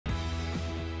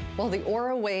Well, the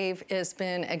Aurawave has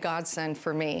been a godsend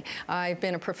for me. I've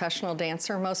been a professional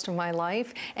dancer most of my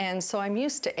life, and so I'm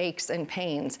used to aches and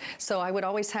pains. So I would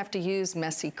always have to use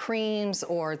messy creams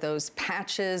or those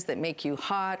patches that make you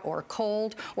hot or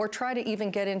cold, or try to even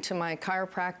get into my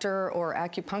chiropractor or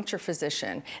acupuncture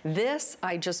physician. This,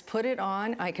 I just put it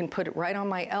on. I can put it right on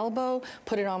my elbow,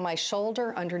 put it on my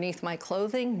shoulder, underneath my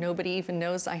clothing. Nobody even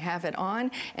knows I have it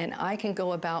on, and I can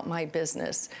go about my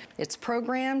business. It's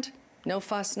programmed. No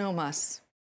fuss, no muss.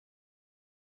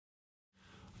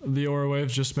 The Aurawave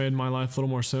just made my life a little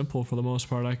more simple for the most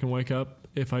part. I can wake up.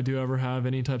 If I do ever have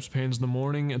any types of pains in the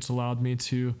morning, it's allowed me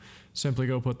to simply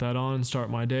go put that on and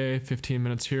start my day. 15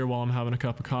 minutes here while I'm having a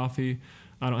cup of coffee.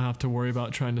 I don't have to worry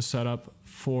about trying to set up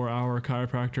 4-hour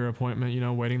chiropractor appointment,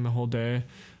 waiting the whole day.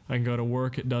 I can go to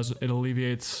work. It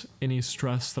alleviates any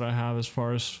stress that I have as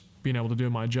far as being able to do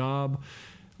my job.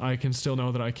 I can still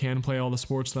know that I can play all the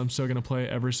sports that I'm still going to play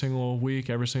every single week,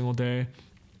 every single day,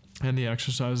 and the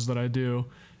exercises that I do,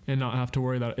 and not have to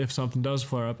worry that if something does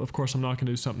flare up, of course I'm not going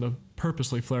to do something to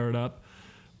purposely flare it up,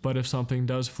 but if something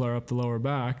does flare up the lower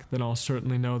back, then I'll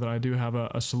certainly know that I do have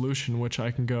a solution, which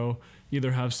I can go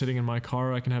either have sitting in my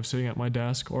car, I can have sitting at my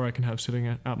desk, or I can have sitting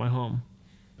at my home.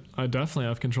 I definitely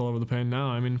have control over the pain now.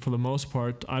 I mean, for the most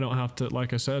part, I don't have to,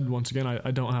 like I said, once again,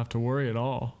 I don't have to worry at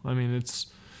all. I mean, it's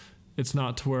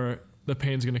not to where the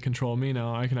pain's going to control me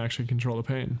now. I can actually control the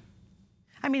pain.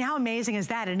 I mean, how amazing is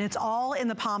that? And it's all in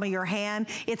the palm of your hand.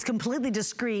 It's completely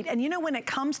discreet. And when it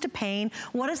comes to pain,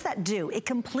 what does that do? It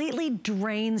completely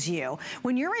drains you.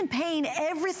 When you're in pain,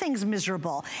 everything's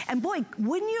miserable. And boy,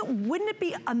 wouldn't it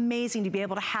be amazing to be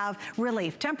able to have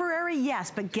relief? Temporary,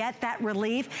 yes, but get that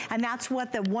relief. And that's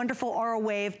what the wonderful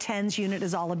Aurawave T.E.N.S unit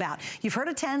is all about. You've heard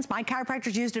of T.E.N.S. My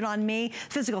chiropractors used it on me.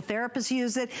 Physical therapists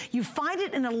use it. You find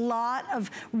it in a lot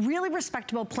of really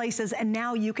respectable places, and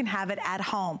now you can have it at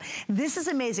home. This is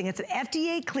amazing. It's an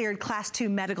FDA cleared Class 2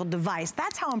 medical device.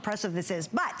 That's how impressive this is.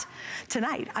 But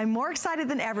tonight, I'm more excited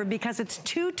than ever because it's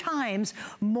 2 times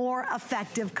more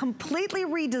effective, completely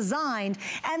redesigned,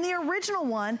 and the original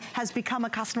one has become a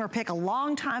customer pick a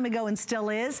long time ago and still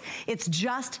is. It's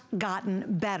just gotten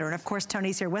better. And of course,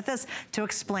 Tony's here with us to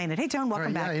explain it. Hey, Tone,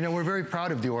 welcome back. Yeah, we're very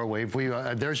proud of the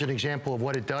Aurawave. There's an example of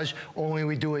what it does, only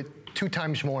we do it 2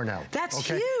 times more now. That's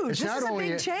huge. This is a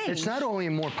big change. It's not only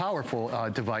a more powerful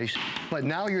device, but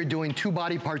now you're doing 2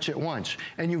 body parts at once.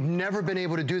 And you've never been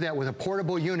able to do that with a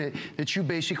portable unit that you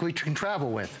basically can travel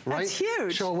with, right? That's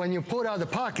huge. So when you pull it out of the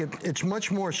pocket, it's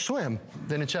much more slim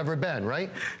than it's ever been, right?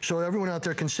 So everyone out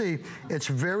there can see, it's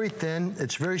very thin,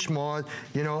 it's very small,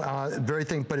 very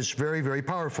thin, but it's very, very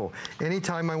powerful.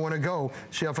 Anytime I want to go,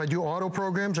 see if I do auto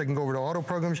programs, I can go over to auto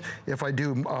programs. If I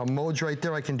do modes right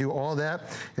there, I can do all that.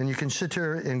 And you can sit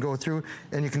here and go through,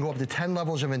 and you can go up to 10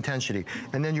 levels of intensity.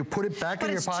 And then you put it back in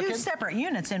your pocket. But it's 2 separate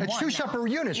units in one. It's 2 separate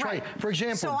units, right. For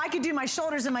example. So I could do my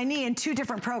shoulders and my knee in 2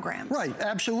 different programs. Right,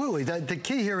 absolutely. The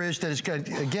key here is that it's got,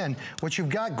 again, what you've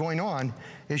got going on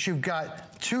is you've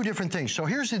got 2 different things. So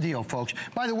here's the deal, folks.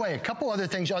 By the way, a couple other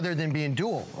things other than being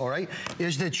dual, all right,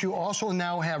 is that you also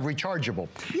now have rechargeable.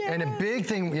 Yeah. And a big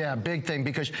thing,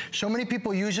 because so many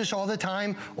people use this all the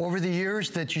time over the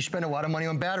years that you spend a lot of money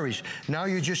on batteries. Now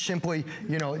you just simply,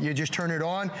 you just turn it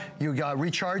on, you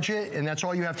recharge it, and that's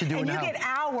all you have to do. And you get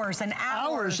hours and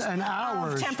hours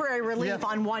of temporary relief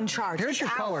on one charge. Here's your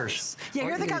colors. Yeah,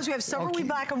 here are the colors. We have silver, wheat,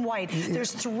 black, and white.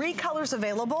 There's 3 colors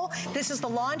available. This is the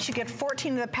launch. You get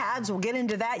 14 of the pads. We'll get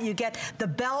into that. You get the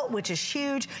belt, which is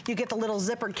huge. You get the little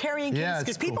zippered carrying case,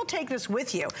 because people take this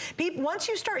with you. Once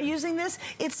you start using this,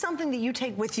 it's something that you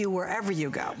take with you wherever you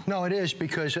go. No, it is,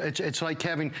 because it's like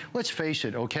having, let's face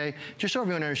it, okay? Just so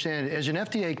everyone understands, as an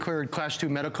FDA cleared Class 2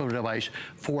 medical device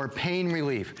for pain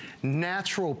relief,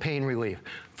 natural pain relief,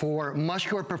 for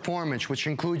muscular performance, which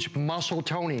includes muscle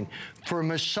toning, for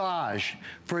massage,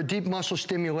 for deep muscle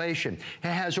stimulation. It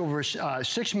has over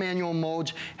 6 manual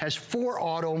modes, has 4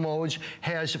 auto modes,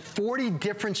 has 40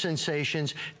 different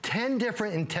sensations, 10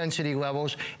 different intensity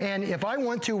levels, and if I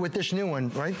want to, with this new one,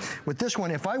 right, with this one,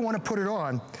 if I want to put it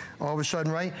on, all of a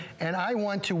sudden, right, and I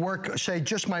want to work, say,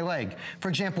 just my leg. For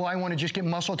example, I want to just get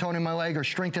muscle tone in my leg or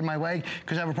strengthen my leg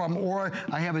because I have a problem, or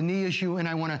I have a knee issue and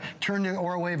I want to turn the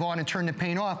Aurawave on and turn the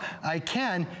pain off. I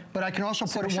can, but I can also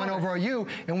put one over you,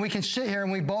 and we can sit here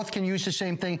and we both can use the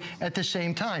same thing at the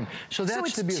same time. So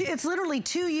that's the beauty. It's literally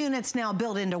 2 units now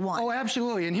built into one. Oh,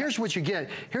 absolutely. And here's what you get.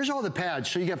 Here's all the pads.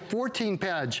 So you get 14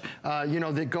 pads,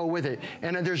 that go with it,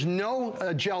 and there's no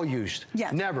gel used.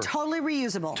 Yeah, never. Totally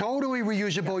reusable. Totally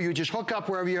reusable. Yeah. You just hook up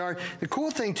wherever you are. The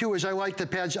cool thing too is I like the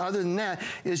pads. Other than that,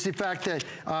 is the fact that,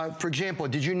 for example,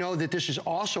 did you know that this is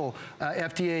also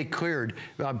FDA cleared,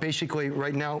 basically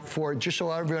right now for just a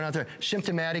lot everyone out there,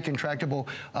 symptomatic, intractable,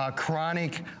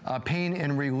 chronic pain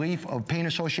and relief of pain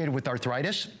associated with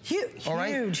arthritis. All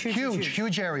right?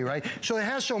 Huge area, right? So it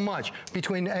has so much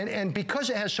between, and because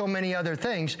it has so many other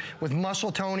things with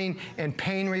muscle toning and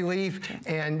pain relief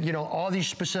and, you know, all these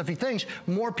specific things,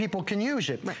 more people can use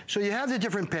it. Right. So you have the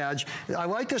different pads. I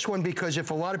like this one because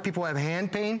if a lot of people have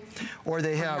hand pain or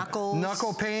they have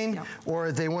knuckle pain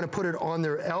or they want to put it on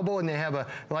their elbow and they have a,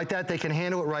 like that, they can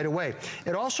handle it right away.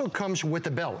 It also comes with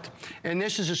a belt. And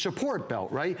this is a support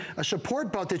belt, right? A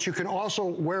support belt that you can also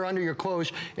wear under your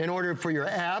clothes in order for your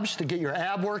abs, to get your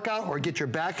ab workout or get your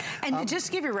back. And just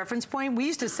to give you a reference point, we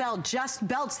used to sell just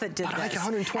belts that did this. Like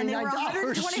 $129. And they were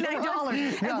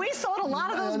 $129. And we sold a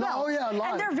lot of those belts. Oh yeah, a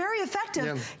lot. And they're very effective.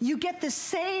 Yeah. You get the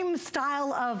same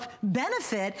style of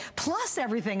benefit plus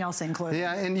everything else included.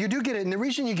 Yeah, and you do get it. And the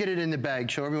reason you get it in the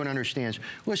bag, so everyone understands,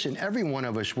 listen, every one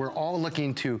of us, we're all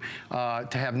looking to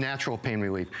have natural pain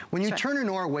relief. When you turn an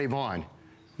Aurawave on,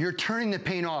 you're turning the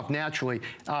pain off naturally,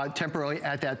 temporarily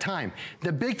at that time.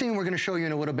 The big thing we're going to show you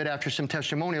in a little bit after some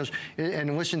testimonials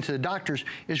and listen to the doctors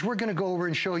is we're going to go over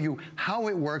and show you how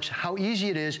it works, how easy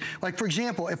it is. Like, for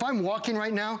example, if I'm walking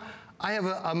right now, I have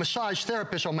a massage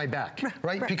therapist on my back,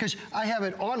 right? Because I have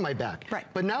it on my back. Right.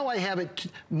 But now I have it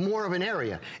more of an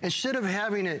area. Instead of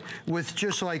having it with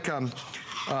just like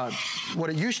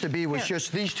what it used to be was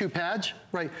just these two pads,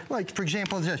 right? Like, for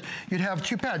example, this. You'd have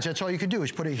two pads. That's all you could do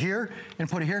is put it here and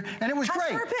put it here. And it was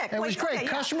great. Pick. It was great.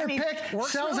 Customer pick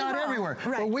sells out everywhere.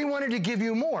 Right. But we wanted to give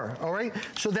you more, all right?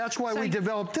 So that's why we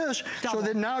developed this, so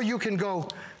that now you can go,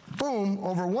 boom,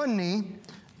 over one knee,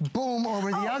 boom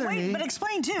over the other knee. But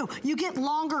explain too, you get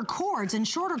longer cords and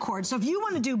shorter cords. So if you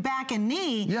want to do back and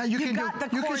knee, you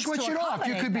can switch it off.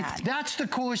 You could be, that's the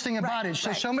coolest thing about it.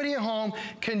 So somebody at home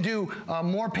can do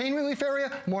more pain relief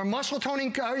area, more muscle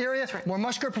toning area, more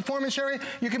muscular performance area.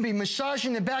 You can be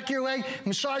massaging the back of your leg,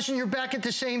 massaging your back at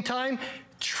the same time.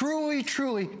 Truly,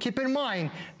 truly, keep in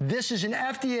mind, this is an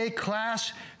FDA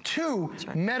Class 2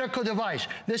 medical device.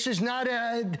 This is not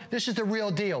this is the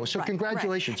real deal. So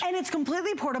congratulations. And it's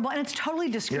completely portable and it's totally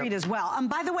discreet as well.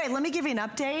 By the way, let me give you an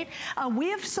update. We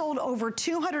have sold over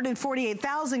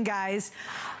 248,000 guys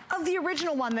of the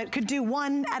original one that could do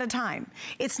one at a time.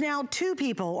 It's now two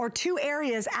people or two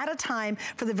areas at a time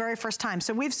for the very first time.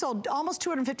 So we've sold almost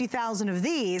 250,000 of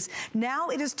these. Now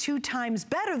it is 2 times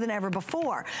better than ever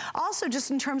before. Also,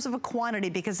 just in terms of a quantity,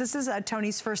 because this is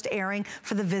Tony's first airing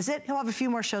for the visit. He'll have a few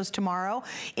more shows tomorrow.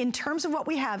 In terms of what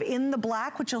we have in the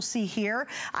black, which you'll see here,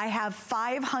 I have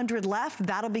 500 left.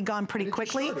 That'll be gone pretty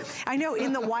quickly. I know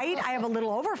in the white, I have a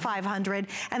little over 500,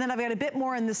 and then I've got a bit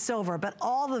more in the silver, but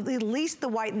all of at least the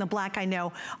white and the black, I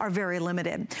know, are very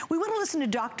limited. We want to listen to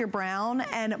Dr. Brown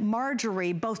and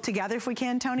Marjorie both together if we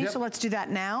can, Tony. So let's do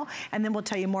that now, and then we'll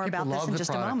tell you more about this in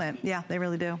just a moment. Yeah, they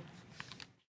really do.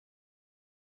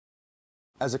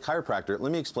 As a chiropractor,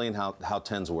 let me explain how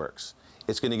T.E.N.S works.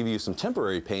 It's going to give you some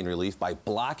temporary pain relief by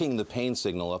blocking the pain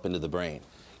signal up into the brain.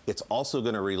 It's also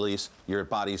going to release your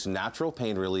body's natural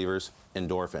pain relievers,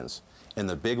 endorphins. And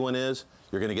the big one is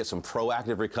you're going to get some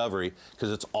proactive recovery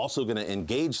because it's also going to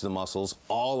engage the muscles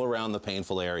all around the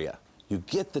painful area. You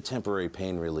get the temporary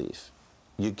pain relief.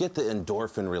 You get the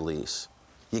endorphin release.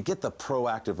 You get the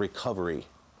proactive recovery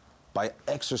by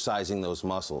exercising those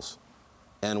muscles.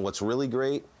 And what's really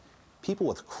great, people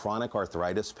with chronic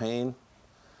arthritis pain,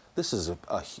 this is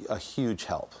a huge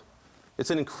help. It's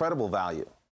an incredible value.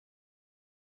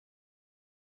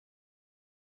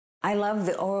 I love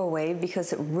the Aurawave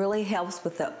because it really helps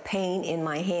with the pain in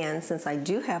my hands. Since I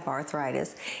do have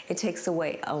arthritis, it takes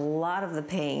away a lot of the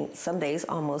pain, some days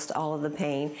almost all of the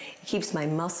pain. It keeps my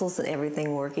muscles and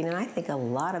everything working, and I think a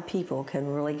lot of people can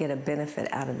really get a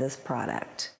benefit out of this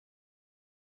product.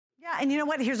 Yeah, and you know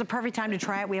what? Here's a perfect time to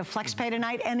try it. We have FlexPay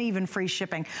tonight and even free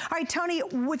shipping. All right, Tony,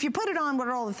 if you put it on, what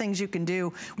are all the things you can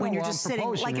do when you're just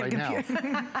sitting like a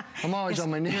computer? I'm always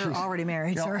on my knees. You're already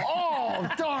married, sir. Oh,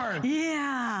 darn.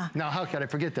 Yeah. Now, how could I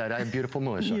forget that? I have beautiful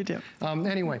Melissa. You do.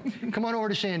 Anyway, come on over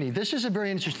to Sandy. This is a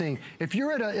very interesting. If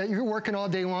you're you're working all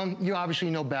day long, you obviously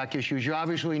know back issues. You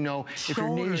obviously know if your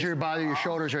knees are bothering your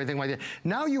shoulders or anything like that.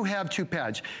 Now you have 2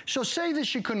 pads. So say that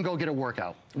she couldn't go get a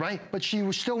workout, right? But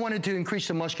she still wanted to increase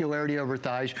the muscularity of her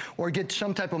thighs or get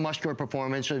some type of muscular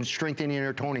performance and strengthening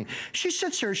her toning. She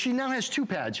sits here, she now has 2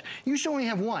 pads. You used to only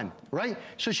have 1, right?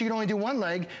 So she can only do 1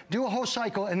 leg, do a whole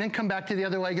cycle, and then come back to the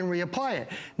other leg and reapply it.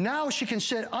 Now she can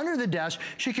sit under the desk,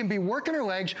 she can be working her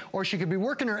legs, or she could be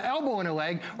working her elbow in her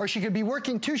leg, or she could be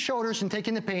working 2 shoulders and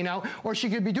taking the pain out, or she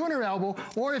could be doing her elbow,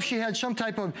 or if she had some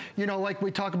type of, you know, like we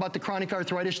talk about the chronic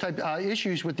arthritis type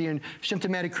issues with the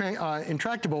symptomatic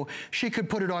intractable, she could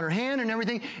put it on her hand and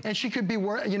everything, and she could be,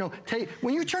 you know, know,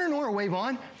 when you turn an Aurawave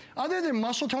on, other than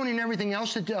muscle toning and everything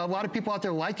else that a lot of people out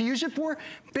there like to use it for,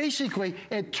 basically,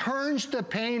 it turns the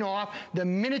pain off the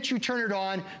minute you turn it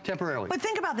on temporarily. But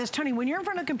think about this, Tony, when you're in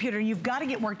front of a computer, you've got to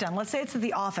get work done. Let's say it's at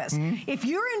the office. If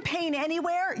you're in pain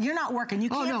anywhere, you're not working. You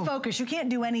can't focus. You can't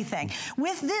do anything.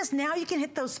 With this, now you can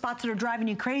hit those spots that are driving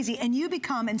you crazy, and you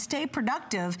become and stay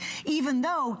productive even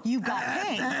though you've got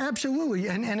pain. Absolutely.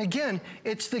 And again,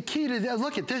 it's the key to,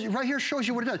 look at this, right here shows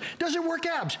you what it does. Does it work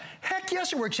abs? Heck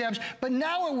yes, it works abs, but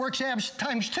now it works abs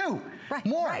times 2.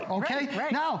 More, okay?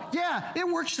 Now, yeah, it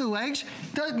works the legs.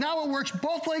 Now it works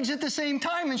both legs at the same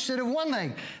time instead of one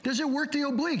leg. Does it work the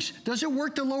obliques? Does it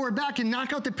work the lower back and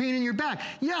knock out the pain in your back?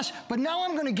 Yes, but now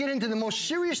I'm going to get into the most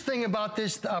serious thing about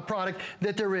this product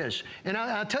that there is. And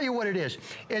I'll tell you what it is.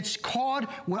 It's called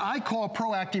what I call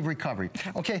proactive recovery.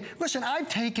 Okay, listen, I've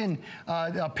taken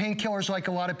painkillers like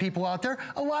a lot of people out there.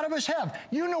 A lot of us have.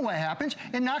 You know what happens.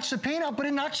 It knocks the pain out, but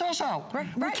it knocks us out.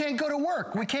 We can't go to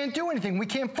work. We can't do anything. We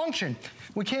can't function.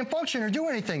 We can't function or do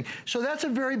anything. So that's a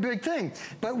very big thing.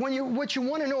 But what you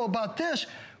want to know about this,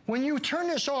 when you turn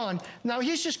this on, now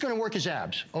he's just going to work his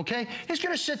abs, okay? He's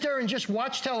going to sit there and just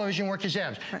watch television and work his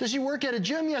abs. Does he work at a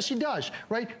gym? Yes, he does,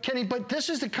 right? Kenny, but this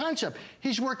is the concept.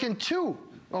 He's working 2.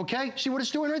 Okay, see what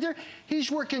it's doing right there? He's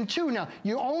working 2 now.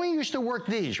 You only used to work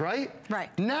these, right? Right.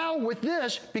 Now with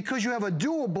this, because you have a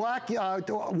dual black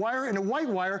wire and a white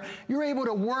wire, you're able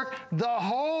to work the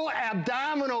whole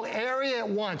abdominal area at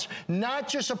once, not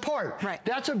just a part. Right.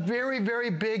 That's a very, very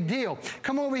big deal.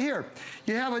 Come over here.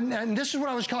 You have and this is what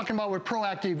I was talking about with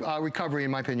proactive recovery,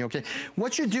 in my opinion, okay?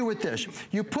 What you do with this,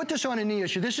 you put this on a knee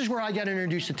issue. This is where I got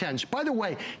introduced to T.E.N.S. By the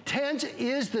way, T.E.N.S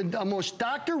is the most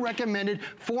doctor-recommended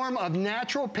form of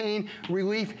natural pain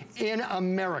relief in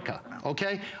America,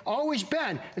 okay? Always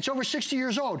been. It's over 60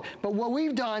 years old. But what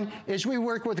we've done is we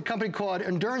work with a company called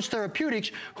Endurance Therapeutics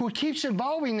who keeps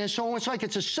evolving this so it's like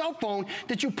it's a cell phone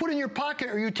that you put in your pocket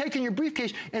or you take in your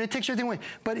briefcase and it takes everything away.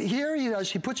 But here he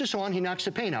does, he puts this on, he knocks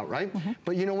the pain out, right?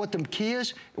 But you know what the key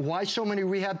is? Why so many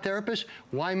rehab therapists?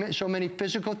 Why so many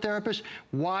physical therapists?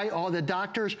 Why all the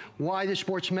doctors? Why the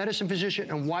sports medicine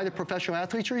physician? And why the professional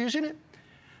athletes are using it?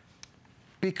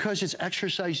 Because it's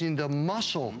exercising the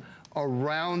muscle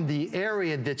around the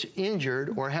area that's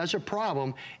injured or has a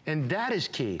problem, and that is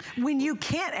key. When you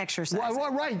can't exercise.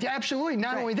 Well, right, absolutely.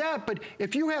 Not only that, but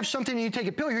if you have something and you take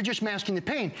a pill, you're just masking the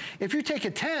pain. If you take a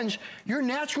T.E.N.S, you're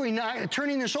naturally not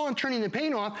turning this on, turning the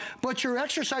pain off, but you're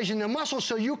exercising the muscle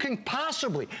so you can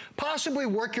possibly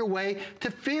work your way to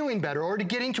feeling better or to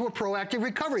getting to a proactive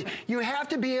recovery. You have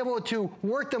to be able to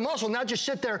work the muscle, not just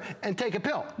sit there and take a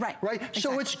pill. Right. Exactly.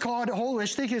 So it's called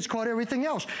holistic, it's called everything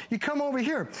else. You come over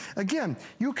here. Again,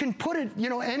 you can put it,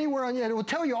 anywhere on you. It will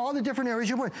tell you all the different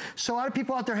areas you put. So a lot of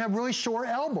people out there have really sore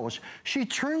elbows. She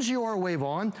turns the Aurawave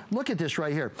on. Look at this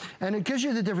right here. And it gives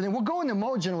you the different thing. We'll go into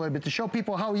modes in a little bit to show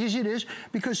people how easy it is.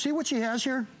 Because see what she has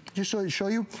here? Just so to show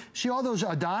you. See all those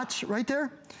dots right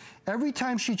there? Every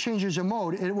time she changes a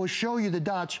mode, it will show you the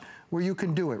dots where you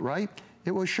can do it, right?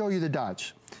 It will show you the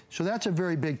dots. So that's a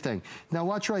very big thing. Now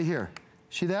watch right here.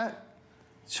 See that?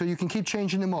 So you can keep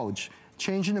changing the modes.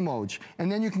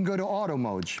 And then you can go to auto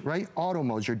modes, right? Auto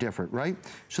modes are different, right?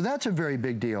 So that's a very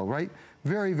big deal, right?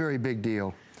 Very, very big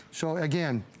deal. So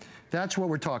again, that's what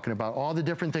we're talking about, all the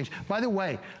different things. By the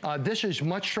way, this is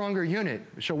much stronger unit,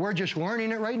 so we're just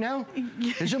learning it right now.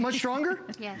 Is it much stronger?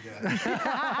 Yes.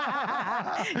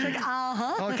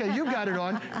 Okay, you got it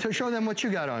on. To show them what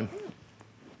you got on.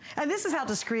 And this is how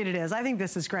discreet it is. I think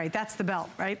this is great. That's the belt,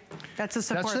 right? That's a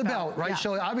support belt. That's the belt, right? Yeah.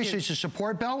 So obviously it's a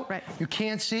support belt. Right. You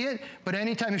can't see it, but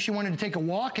anytime if she wanted to take a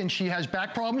walk and she has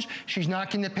back problems, she's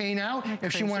knocking the pain out.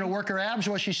 If she wanted to work her abs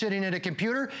while she's sitting at a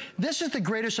computer, this is the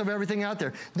greatest of everything out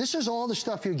there. This is all the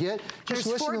stuff you get.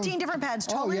 There's 14 different pads,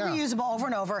 totally reusable over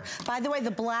and over. By the way,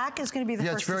 the black is going to be the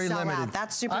first to sell out.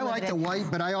 That's super limited. I like the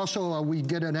white, but I also, we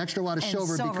get an extra lot of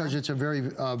silver because it's a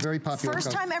very, very popular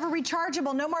First time ever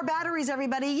rechargeable. No more batteries,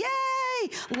 everybody. Yay!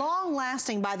 Long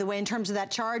lasting, by the way, in terms of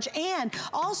that charge. And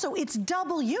also, it's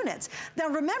double units. Now,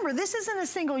 remember, this isn't a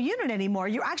single unit anymore.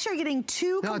 You're actually getting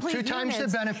two complete units. 2 times the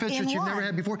benefits that you've never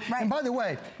had before. Right. And by the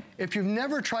way, if you've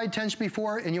never tried T.E.N.S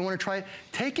before and you want to try it,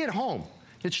 take it home.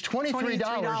 It's $23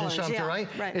 and something, right?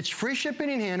 It's free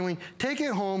shipping and handling. Take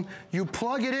it home. You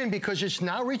plug it in because it's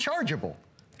now rechargeable,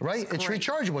 right? It's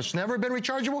rechargeable. It's never been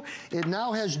rechargeable. It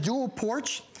now has dual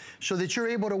ports so that you're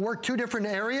able to work 2 different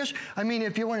areas. I mean,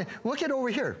 if you want to, look at over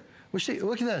here.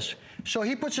 Look at this. So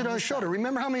he puts it on his shoulder.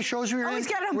 Remember how many shows we were in? He's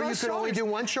got it on where both you could shoulders. only do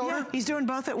one shoulder? Yeah, he's doing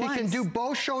both at once. He can do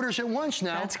both shoulders at once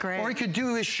now. That's great. Or he could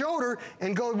do his shoulder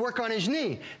and go work on his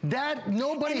knee.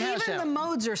 Nobody has that. And even the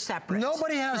modes are separate.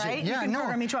 Nobody has right? it. Yeah, you can no.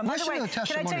 program each one. By the way,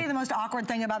 can I tell you the most awkward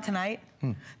thing about tonight?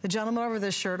 The gentleman over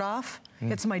this shirt off,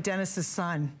 it's my dentist's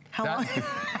son. How long?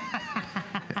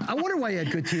 I wonder why he had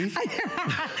good teeth.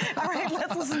 All right,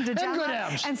 let's listen to John good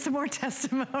abs. and some more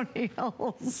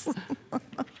testimonials.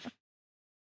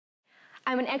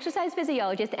 I'm an exercise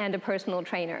physiologist and a personal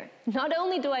trainer. Not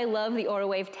only do I love the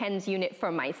Aurawave T.E.N.S unit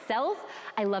for myself,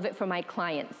 I love it for my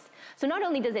clients. So not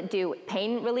only does it do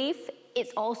pain relief,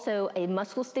 it's also a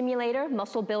muscle stimulator,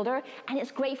 muscle builder, and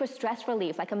it's great for stress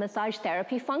relief, like a massage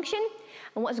therapy function.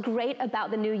 And what's great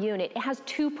about the new unit, it has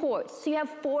 2 ports, so you have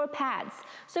 4 pads.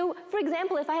 So, for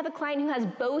example, if I have a client who has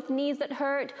both knees that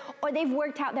hurt, or they've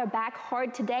worked out their back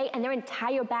hard today and their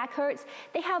entire back hurts,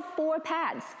 they have 4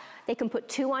 pads. They can put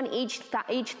 2 on each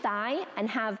thigh and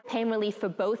have pain relief for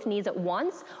both knees at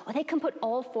once, or they can put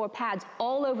all 4 pads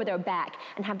all over their back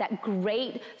and have that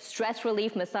great stress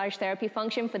relief massage therapy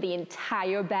function for the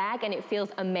entire back, and it feels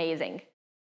amazing.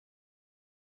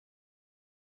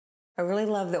 I really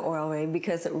love the Aurawave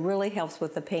because it really helps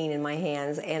with the pain in my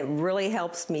hands, and it really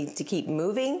helps me to keep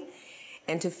moving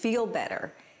and to feel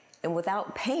better. And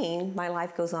without pain, my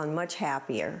life goes on much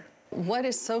happier. What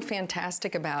is so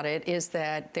fantastic about it is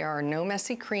that there are no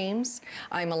messy creams.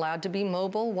 I'm allowed to be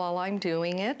mobile while I'm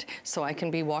doing it, so I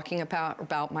can be walking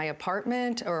about my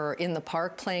apartment or in the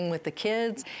park playing with the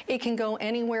kids. It can go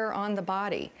anywhere on the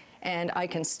body, and I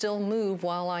can still move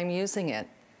while I'm using it.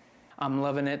 I'm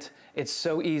loving it. It's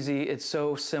so easy, it's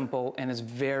so simple, and it's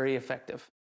very effective.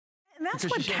 And that's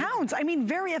what counts. I mean,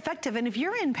 very effective. And if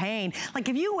you're in pain, like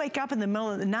if you wake up in the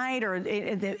middle of the night or at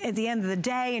the end of the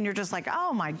day and you're just like,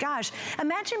 oh my gosh,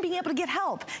 imagine being able to get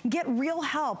help, get real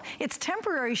help. It's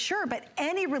temporary, sure, but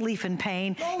any relief in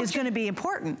pain is going to be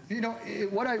important. You know,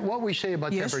 what we say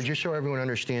about temporary, just so everyone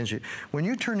understands it, when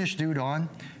you turn this dude on,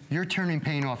 you're turning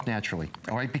pain off naturally,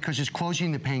 all right? Because it's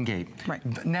closing the pain gate.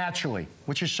 Right. Naturally,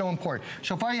 which is so important.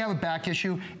 So if I have a back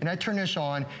issue and I turn this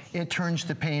on, it turns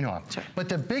the pain off. Right. But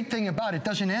the big thing about it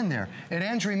doesn't end there. It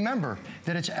ends, remember,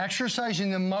 that it's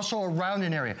exercising the muscle around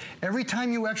an area. Every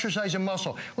time you exercise a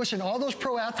muscle, listen, all those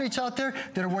pro athletes out there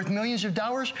that are worth millions of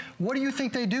dollars, what do you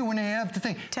think they do when they have the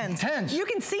thing? T.E.N.S. You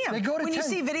can see them. They go to when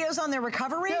T.E.N.S. you see videos on their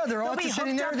recovery, yeah, they're all just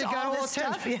sitting there, they got all this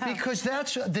T.E.N.S. stuff. Because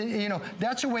that's,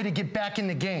 that's a way to get back in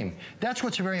the game. That's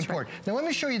what's very important. Now let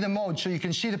me show you the modes so you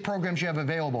can see the programs you have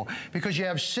available, because you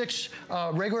have 6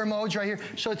 regular modes right here.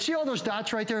 So see all those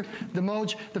dots right there, the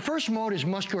modes? The first mode is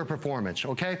muscular performance,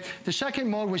 okay? The second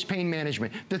mode was pain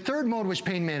management. The third mode was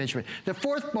pain management. The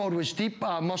fourth mode was deep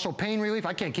muscle pain relief.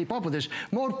 I can't keep up with this.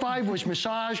 Mode 5 was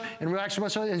massage and relax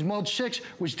muscle, and mode 6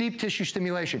 was deep tissue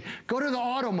stimulation. Go to the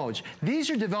auto modes. These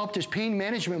are developed as pain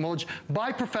management modes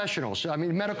by professionals, I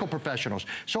mean medical professionals.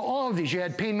 So all of these, you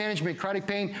had pain management, chronic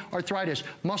pain, arthritis,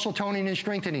 muscle toning and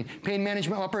strengthening, pain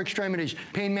management upper extremities,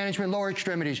 pain management lower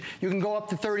extremities. You can go up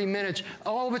to 30 minutes.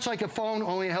 All of it's like a phone,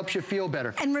 only it helps you feel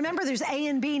better. And remember, there's A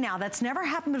and B now. That's never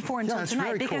happened before until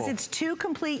tonight, because it's 2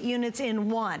 complete units in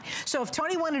one. So if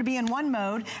Tony wanted to be in one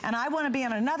mode and I want to be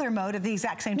in another mode at the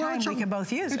exact same time, we can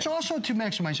both use it. It's also to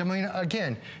maximize. I mean,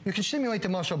 again, you can stimulate the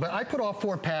muscle, but I put all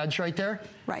 4 pads right there.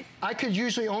 Right. I could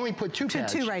usually only put 2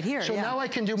 pads. 2 right here. So now I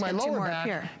can do my lower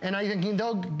back, and I can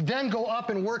then go up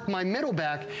and work my middle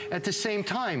back at the same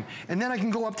time. And then I can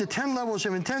go up to 10 levels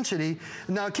of intensity.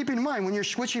 Now, keep in mind, when you're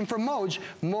switching from modes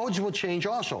will change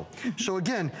also. So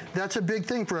again, that's a big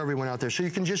thing for everyone out there. So you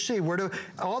can just see where to,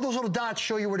 all those little dots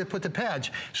show you where to put the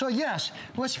pads. So yes,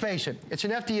 let's face it, it's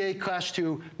an FDA Class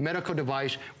 2 medical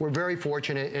device. We're very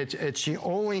fortunate. It's the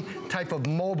only type of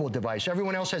mobile device.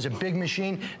 Everyone else has a big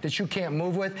machine that you can't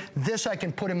move with. This I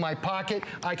can put in my pocket.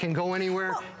 I can go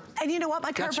anywhere. Well, and you know what?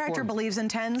 My chiropractor believes in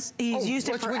T.E.N.S. He's used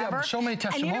it forever. We got so many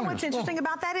testimonials. And you know what's interesting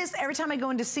about that is every time I go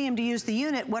in to see him to use the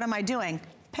unit, what am I doing?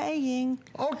 Paying.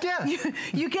 Oh, yeah.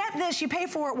 You get this, you pay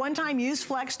for it one time, use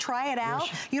Flex, try it out.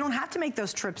 Yes. You don't have to make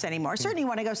those trips anymore. Certainly you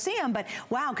want to go see him, but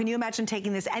wow, can you imagine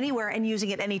taking this anywhere and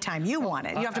using it anytime you want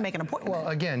it? You have to make an appointment. Well,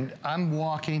 again, I'm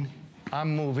walking,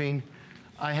 I'm moving.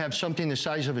 I have something the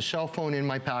size of a cell phone in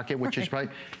my pocket, which is right,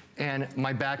 and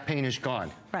my back pain is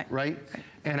gone. Right?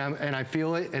 And I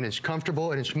feel it, and it's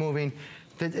comfortable, and it's moving.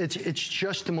 It's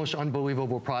just the most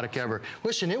unbelievable product ever.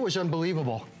 Listen, it was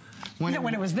unbelievable. When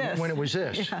it was this. When it was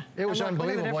this. Yeah. It was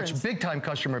unbelievable. It's big time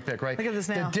customer pick, right? Look at this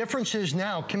now. The difference is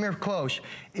now, come here close,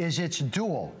 is it's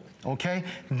dual. Okay,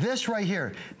 this right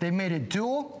here, they made it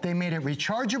dual, they made it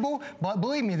rechargeable, but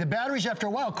believe me, the batteries after a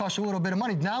while cost a little bit of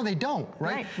money. Now they don't,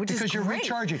 right? Which because is you're great.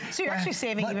 recharging. So you're actually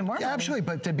saving even more money. Absolutely,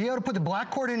 but to be able to put the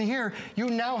black cord in here, you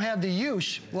now have the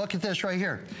use, look at this right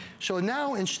here. So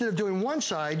now instead of doing one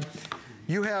side,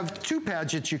 you have two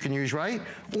pads that you can use, right?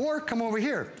 Or come over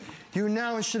here. You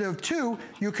now, instead of two,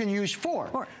 you can use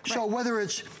four. So whether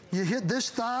it's you hit this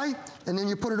thigh, and then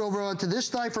you put it over onto this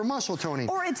thigh for muscle toning.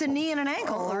 Or it's a knee and an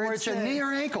ankle. Or it's a knee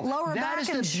or ankle. Lower that back is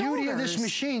and the beauty of this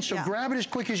machine, so grab it as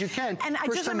quick as you can. And I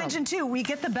just mentioned too, we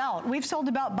get the belt. We've sold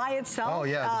the belt by itself. Oh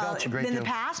yeah, the belt's a great in deal. the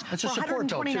past it's for a support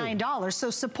 $129. belt too. So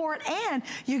support, and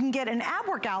you can get an ab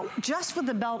workout just for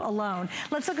the belt alone.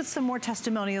 Let's look at some more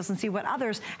testimonials and see what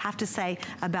others have to say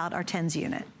about our TENS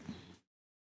unit.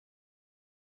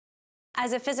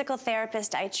 As a physical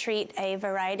therapist, I treat a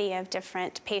variety of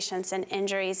different patients and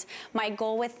injuries. My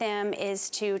goal with them is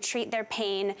to treat their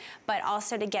pain, but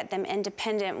also to get them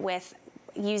independent with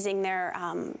using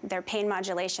their pain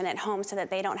modulation at home so that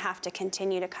they don't have to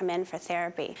continue to come in for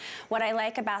therapy. What I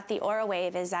like about the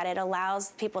Aurawave is that it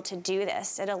allows people to do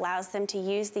this. It allows them to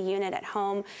use the unit at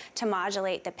home to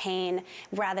modulate the pain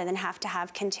rather than have to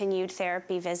have continued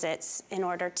therapy visits in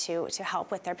order to help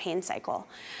with their pain cycle.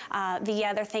 The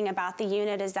other thing about the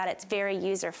unit is that it's very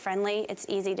user-friendly. It's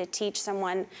easy to teach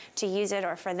someone to use it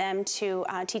or for them to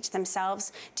teach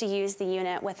themselves to use the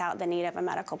unit without the need of a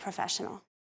medical professional.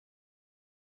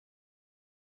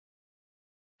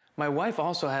 My wife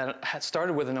also had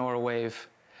started with an Aurawave,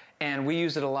 and we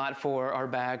used it a lot for our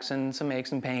backs and some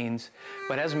aches and pains.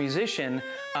 But as a musician,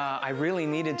 I really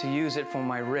needed to use it for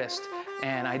my wrist.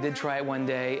 And I did try it one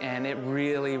day, and it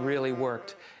really, really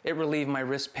worked. It relieved my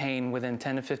wrist pain within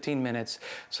 10 to 15 minutes.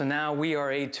 So now we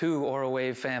are a 2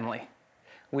 Aurawave family.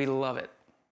 We love it.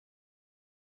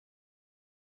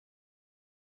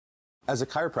 As a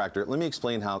chiropractor, let me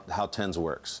explain how T.E.N.S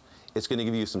works. It's going to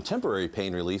give you some temporary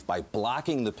pain relief by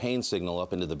blocking the pain signal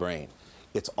up into the brain.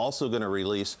 It's also going to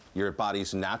release your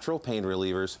body's natural pain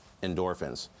relievers,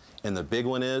 endorphins. And the big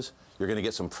one is you're going to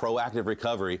get some proactive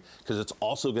recovery because it's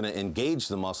also going to engage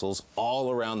the muscles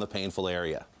all around the painful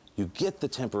area. You get the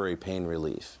temporary pain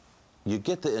relief. You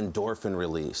get the endorphin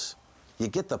release. You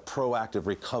get the proactive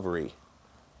recovery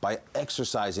by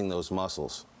exercising those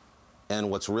muscles. And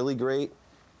what's really great,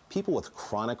 people with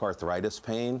chronic arthritis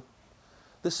pain,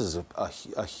 this is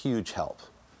a huge help.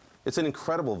 It's an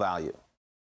incredible value.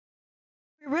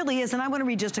 It really is, and I want to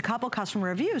read just a couple customer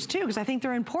reviews too, because I think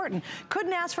they're important.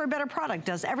 Couldn't ask for a better product.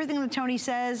 Does everything that Tony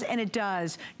says, and it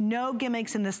does. No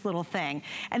gimmicks in this little thing.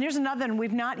 And here's another one.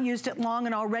 We've not used it long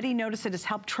and already noticed it has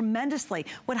helped tremendously.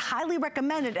 Would highly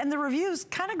recommend it, and the reviews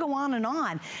kind of go on and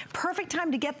on. Perfect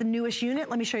time to get the newest unit.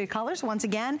 Let me show you colors once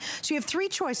again. So you have three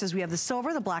choices. We have the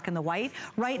silver, the black, and the white.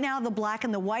 Right now, the black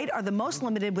and the white are the most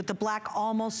limited, with the black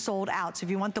almost sold out. So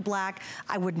if you want the black,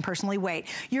 I wouldn't personally wait.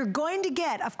 You're going to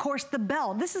get, of course, the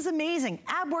belt. This is amazing.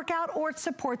 Ab workout, or it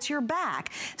supports your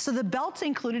back. So the belt's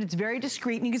included. It's very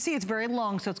discreet, and you can see it's very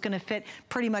long, so it's going to fit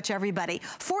pretty much everybody.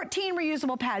 14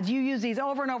 reusable pads. You use these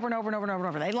over and over and over and over and over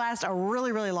and over. They last a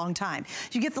really, really long time.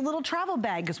 You get the little travel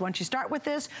bag, because once you start with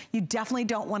this, you definitely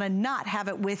don't want to not have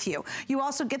it with you. You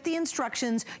also get the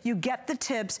instructions. You get the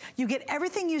tips. You get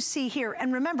everything you see here.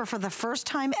 And remember, for the first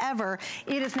time ever,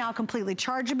 it is now completely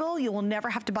chargeable. You will never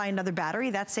have to buy another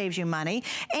battery. That saves you money.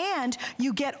 And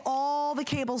you get all the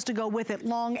cables to go with it,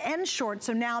 long and short.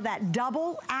 So now that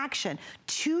double action,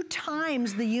 2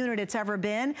 times the unit it's ever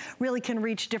been, really can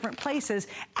reach different places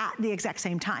at the exact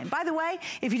same time. By the way,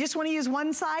 if you just want to use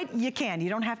one side, you can. You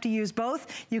don't have to use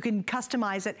both. You can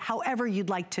customize it however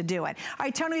you'd like to do it. All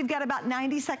right, Tony, we've got about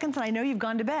 90 seconds, and I know you've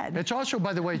gone to bed. It's also,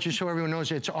 by the way, just so everyone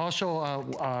knows, it's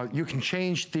also, you can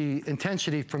change the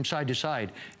intensity from side to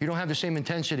side. You don't have the same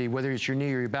intensity, whether it's your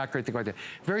knee or your back or anything like that.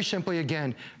 Very simply,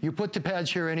 again, you put the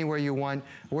pads here anywhere you want.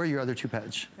 Where are your other 2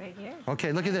 pads? Right here.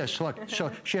 Okay, look at this, look.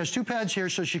 So she has 2 pads here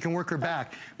so she can work her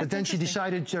back, but then she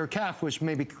decided her calf was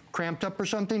maybe cramped up or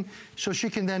something, so she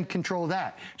can then control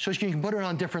that. So she can put it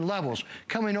on different levels.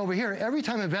 Coming over here, every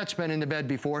time Yvette's been in the bed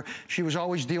before, she was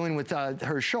always dealing with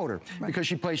her shoulder, because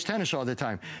she plays tennis all the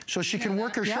time. So she can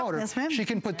work her shoulder. Yes, ma'am. She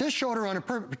can put this shoulder on a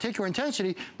particular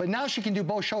intensity, but now she can do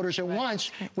both shoulders at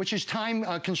once, which is time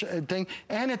thing,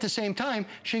 and at the same time,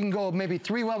 she can go maybe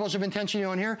 3 levels of intensity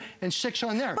on here and and 6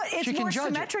 on there. But it's she can more judge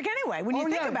symmetric it. anyway. When you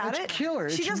think about it, it's killer.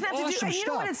 She doesn't have to do. Awesome And you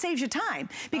know what? stuff. It saves you time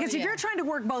because if you're trying to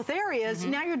work both areas,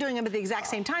 now you're doing them at the exact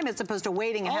same time as opposed to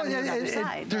waiting and having it on the other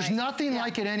side. There's nothing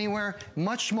like it anywhere.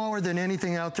 Much smaller than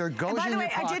anything out there. Goes in your pocket. By the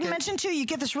way, I didn't mention too. You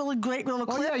get this really great little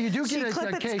clip. Oh yeah, you do so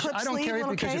get a case. I don't carry it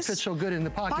because it fits so good in the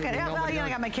pocket. Yeah, well, I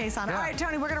got my case on. All right,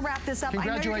 Tony, we're going to wrap this up.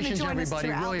 Congratulations, I know you're going to join everybody.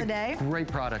 us throughout Really the day. Great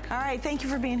product. All right, thank you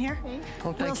for being here.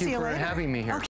 Well, thank you for having me here.